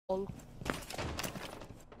There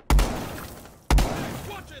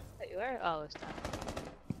you are? Oh, it's done.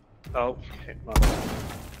 Oh, shit. I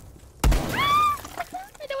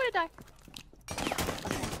don't want to die.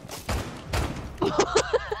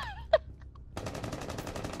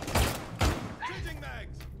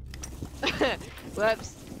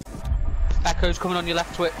 Whoops. Echo's coming on your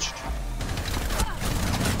left, Twitch.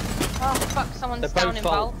 Oh fuck, someone's They're down both in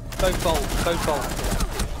vault. vault. Both vault.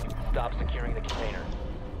 Stop securing the container.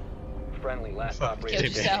 Friendly last Fuck, operator.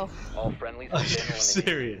 Killed yourself. All friendlies Are have you been eliminated.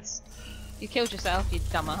 serious? You killed yourself, you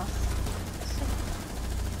dumbass.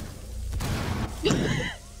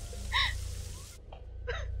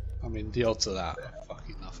 I mean, the odds of that are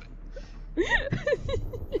fucking nothing.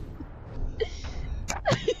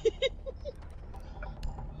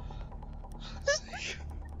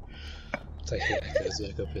 Take it, Echoes,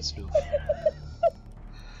 yeah, go piss me off.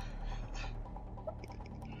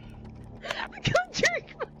 I can't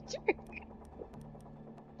drink my drink.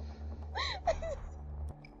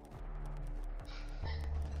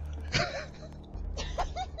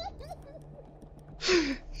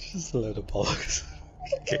 Just a load of bollocks.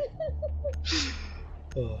 Okay.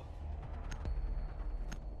 Oh.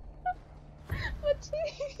 What's he?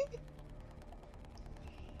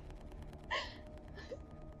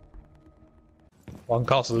 Well, I can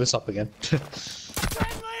castle this up again.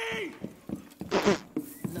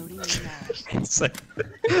 Loading the mask. So-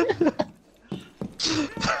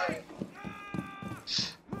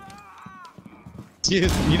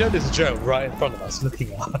 you know there's a Joe right in front of us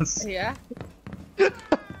looking at us. Yeah.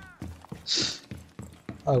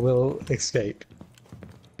 I will escape.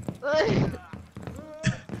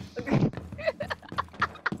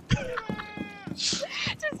 Just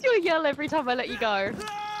your yell every time I let you go. No!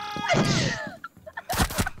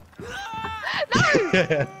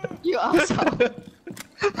 You arsehole.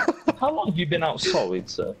 How long have you been outside,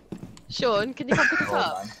 sir? Sean, can you come pick us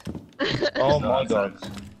up? Oh my god.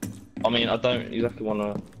 I mean, I don't exactly want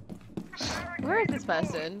to. Where is this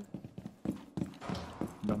person?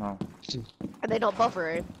 Don't know. Are they not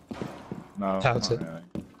bothering? No. Doubt not it. really.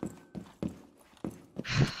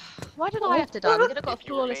 Why did I have to die? We could have got a If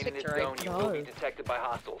you flawless remain in this victory. zone, you will be detected by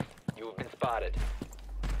hostiles. You have been spotted.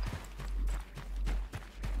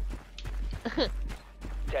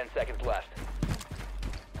 10 seconds left.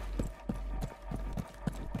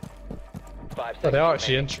 5 seconds. Oh, they are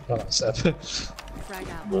actually remaining. in. Oh, that's it.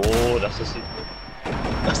 Oh, that's a secret.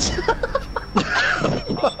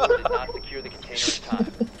 Hostiles did not secure the container in time.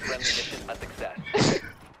 Friendly mission a success.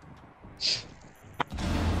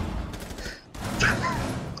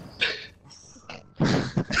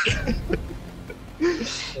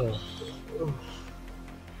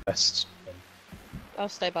 Best. I'll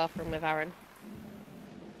stay bathroom with Aaron.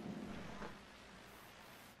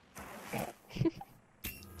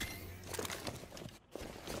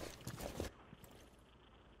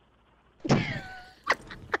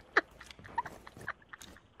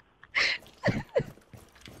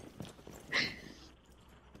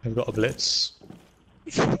 We've got a blitz.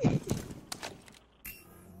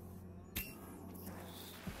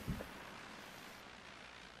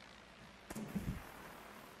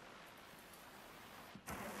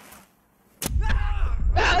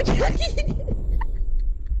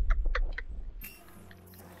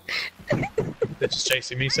 They're just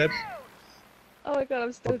chasing me, Seb. Oh my god,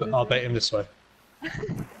 I'm still I'll bait him this way.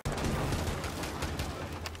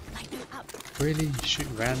 Really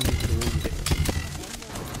shooting randomly for all of it.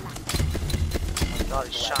 God,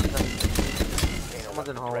 he's shot them. Someone's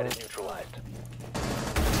in hole. Neutralized.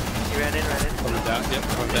 He ran in. Coming down, yep,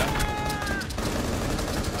 coming down.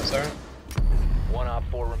 That's Aaron. 1 op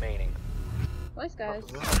 4 remaining. Nice guys.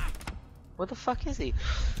 Where the fuck is he?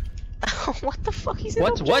 What the fuck is he?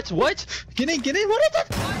 What? Get in! What is it?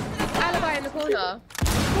 Alibi in the corner.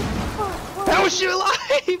 How is she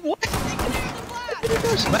alive? What?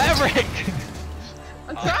 Maverick!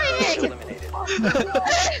 I'm trying! Eliminated.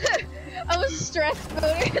 I was stressed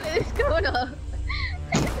going in this corner.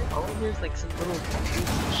 Oh, there's like some little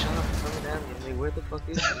shut up coming at me. I'm like, where the fuck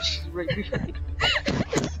is she? She's right behind me.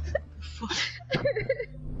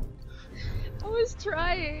 I was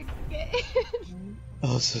trying.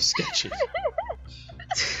 Oh, so sketchy.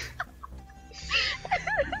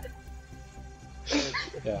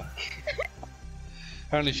 Yeah.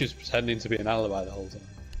 Apparently she was pretending to be an alibi the whole time.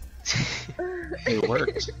 It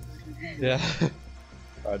worked. Yeah.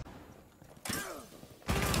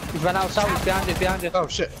 He's run outside, he's behind you. Oh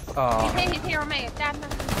shit. Oh. He's here on me. Damn.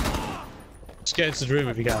 Just get into the room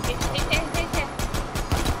if you can. He's here.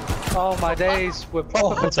 Oh my days, we're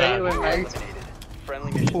proper potatoing, mate. Eliminated.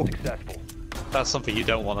 Friendly mission successful. That's something you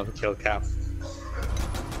don't want to kill Cap.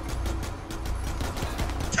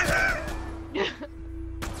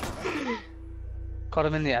 Got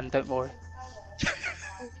him in the end, don't worry.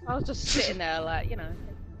 I was just sitting there, like, you know,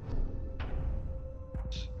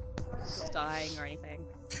 not dying or anything.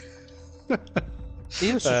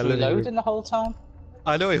 He was just reloading the whole time.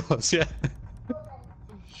 I know he was, yeah.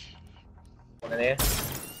 One in here.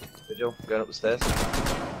 Vigil, going up the stairs.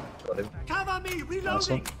 Got him. Cover me,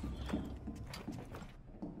 reloading.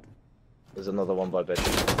 There's another one by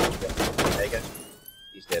bedroom. There you go.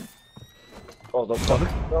 He's dead. Oh, no.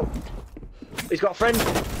 He's got a friend.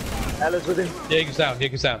 Ella's with him. Yeah, he goes down, he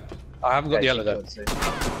goes down. I haven't got the Ella though. Stay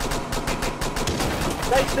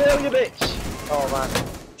still, you bitch! Oh man.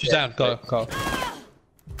 She's down, go. Lovely.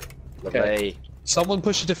 Okay. Someone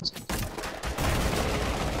push a different.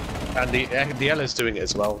 And the Ella's doing it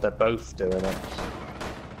as well. They're both doing it.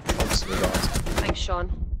 Constantly, guys. Thanks,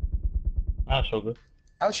 Sean. Ah, so good.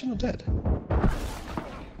 How's she not dead?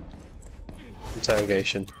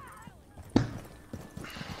 Interrogation.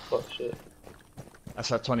 Fuck shit. That's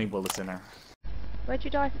had 20 bullets in her. Where'd you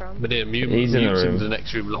die from? But yeah, He's in the room. the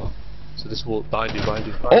next room locked. So this wall behind you. Down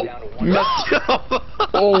to one.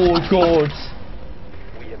 Oh god!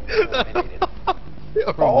 We have been eliminated.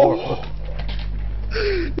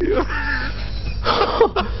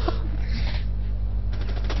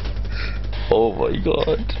 Oh my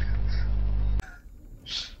god.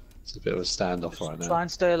 It's a bit of a standoff right now. Try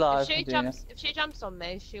and stay alive. If she jumps on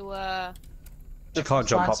me, she'll You can't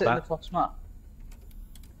jump up sit in the that. frost mat.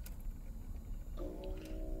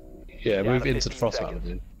 Yeah, Down move to into the 15 frost seconds.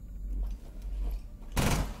 line.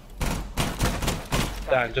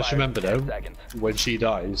 Dan, just remember though, 10 seconds. when she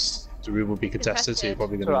dies, the room will be contested, so you're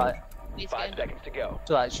probably It's gonna. alright. 5 seconds to go.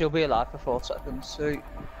 It's alright, she'll be alive for 4 seconds, so...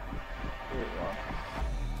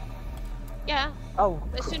 yeah. Oh,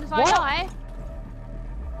 As soon as I what? die,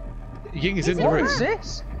 Ying is in the What room. is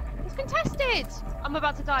this? it's contested. I'm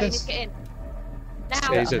about to die. You need to get in. Now.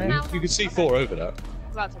 Yeah, he's in. Now. You can see 4 over there.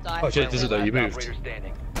 I'm about to die. Oh shit, does it though? You Last moved. operator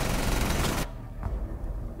standing.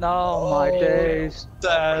 No, my days.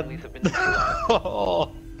 Friendlies have been neutralized.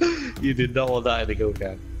 Oh, you did not want that in a go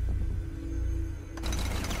can.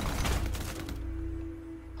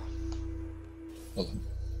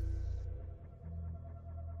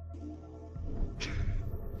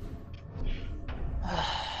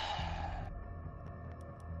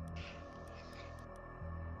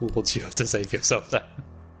 What do you have to say for yourself there?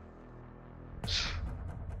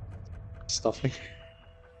 Stuffing.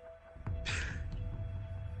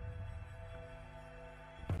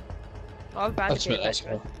 Oh, I'm I bad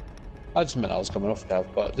just meant I was coming off now,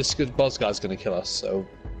 but this good buzz guy's gonna kill us, so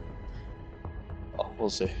we'll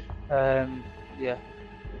see. Yeah.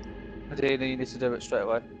 Medina, you need to do it straight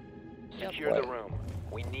away. Secure the room.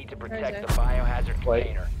 We need to Where is protect it? the biohazard Wait.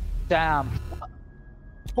 container. Damn.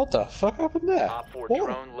 What the fuck happened there? Op 4 What?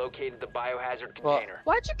 drone located the biohazard What? container.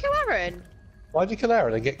 Why'd you kill Aaron? Why'd you kill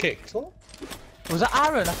Aaron and get kicked? What? Was that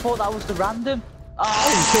Aaron? I thought that was the random.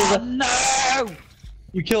 Oh, no!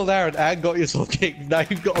 You killed Aaron and got yourself kicked. Now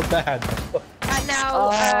you've got a ban. And now,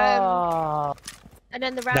 Oh. and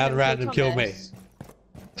then the Now random. the random killed me.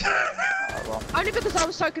 Thomas. Only because I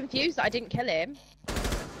was so confused that I didn't kill him.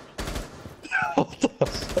 What the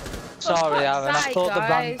fuck? Sorry, fuck's Aaron. I sake, thought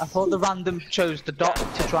guys. I thought the random chose the dot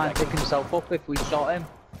to try and pick himself up if we shot him.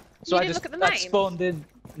 So You I didn't just look at the I names? spawned in.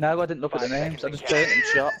 No, I didn't look at the 5 names. I seconds just burnt and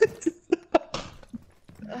shot.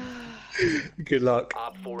 Good luck.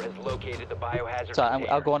 Op 4 has located the biohazard So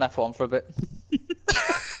container. I'll go on F1 for a bit.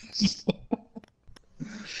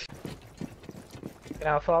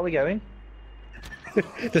 How far are we going?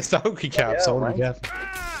 There's the hokey caps Yeah, on right. again.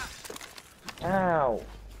 Ow.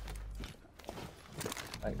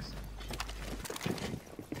 Thanks.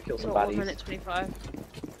 Kill some Sort of baddies. 1:25.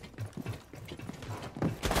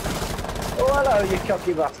 Oh, hello, you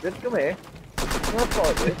cocky bastard. Come here. You wanna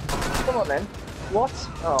fight me? Come on then. What?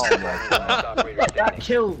 Oh my god. Last operator That standing.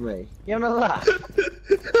 killed me. You having a laugh?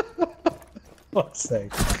 What's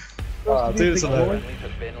sake? Oh, I'll do this big alone. boy. Friendlies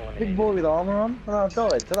have been Big eliminated. boy with armour on. And I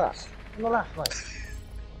died to that. I'm a laugh, mate.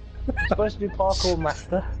 I'm supposed to be parkour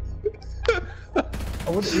master. I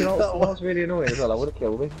would, you know, that was really annoying as well. I would have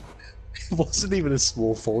killed him. It wasn't even a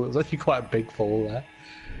small fall, it was actually quite a big fall there.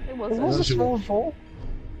 It It wasn't. was a small fall.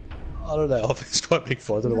 I don't know, I think it's quite a big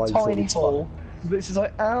fall, I don't know why It you was a thought tiny it's fall. But it's just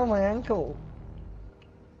like, ow, my ankle.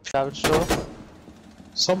 Jared Shaw.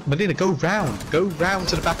 Medina, go round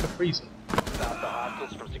to the back of freezer. Stop the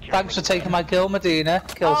hostiles from securing Thanks for the taking my kill, Medina.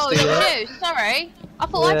 Kill Oh, stealer. you? Sorry. I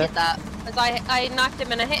thought I Yeah. did that. Because I knifed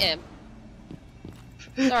him and I hit him.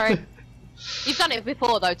 Sorry. You've done it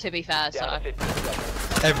before though, to be fair, Down so. to 15 seconds.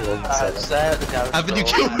 Everyone I said was it. there at the garage Haven't you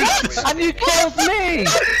door. killed me? And you killed me!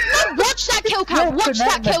 Watch that kill cam. Watch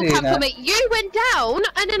that kill cam Medina. for me. You went down,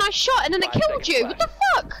 and then I shot, and then it killed you. What the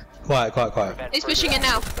fuck? Quiet, quiet, quiet. He's pushing it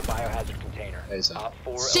now. The biohazard container. Amazing.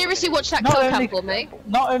 Seriously, watch that Not kill only- cam for me.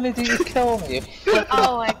 Not only did you kill me,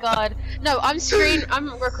 Oh my god. No, I'm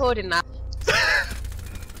recording that.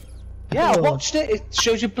 yeah, I watched it. It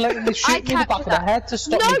shows you blatantly shooting me in the back of the head to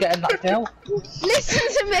stop me getting that kill. Listen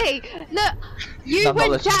to me. Look, you I'm not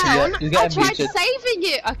went listening to you. down. You're I getting tried muted. saving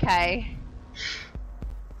you. Okay.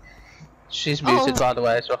 She's muted, by the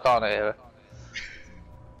way, so I can't hear her.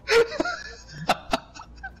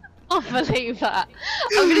 I can't believe that.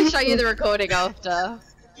 I'm gonna show you the recording after.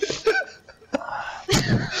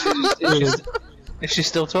 Is she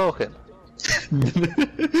still talking?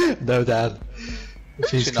 No, Dad.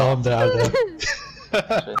 She's She calmed down now.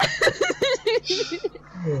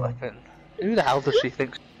 Who the hell does she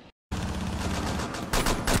think?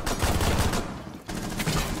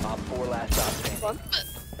 Op 4 last stop standing.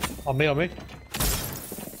 On me, on me.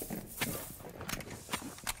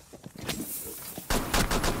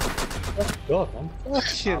 Oh God, man.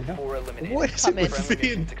 Fucking Op hell. 4 eliminated. What is it Come in. with Friendly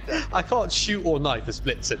me? mission successful. I can't shoot or knife a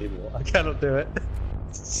splits anymore. I cannot do it.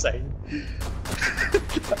 It's insane.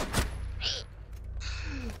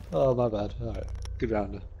 Oh, my bad. Alright, good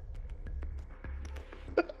rounder.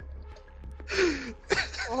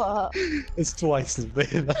 What? It's twice in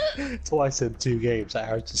 2 games that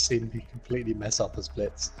Aaron just seen me completely mess up the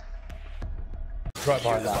splits. Right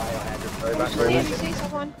behind that. Yeah, you see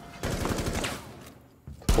someone?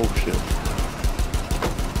 Oh shit.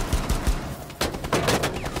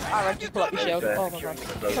 Alright, just pull up your shield. Oh my god.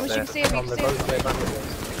 Come on, you can see him, you can see him.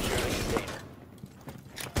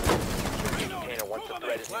 Container once the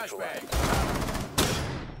threat is neutralized.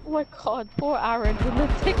 Oh my god, poor Aaron in the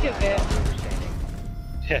thick of it.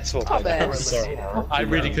 Yes, well Come played, in. Aaron. Sorry. I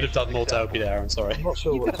really could have done more to help you there, I'm sorry. I'm not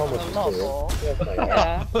sure what Thomas A lot was doing. more. Yeah, mate.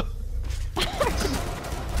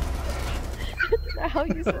 Yeah. How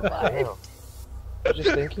you survived? Wow. I was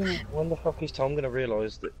just thinking, when the fuck is Tom gonna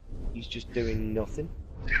realise that he's just doing nothing?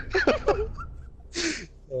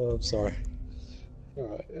 Oh, I'm sorry.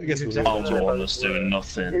 Alright, I guess we'll Exactly. I'm the one that's doing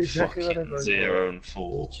nothing. Exactly what I Fucking was 0 and He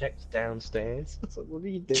 4. checked downstairs. I was like, what are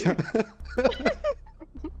you doing?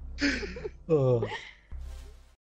 Oh.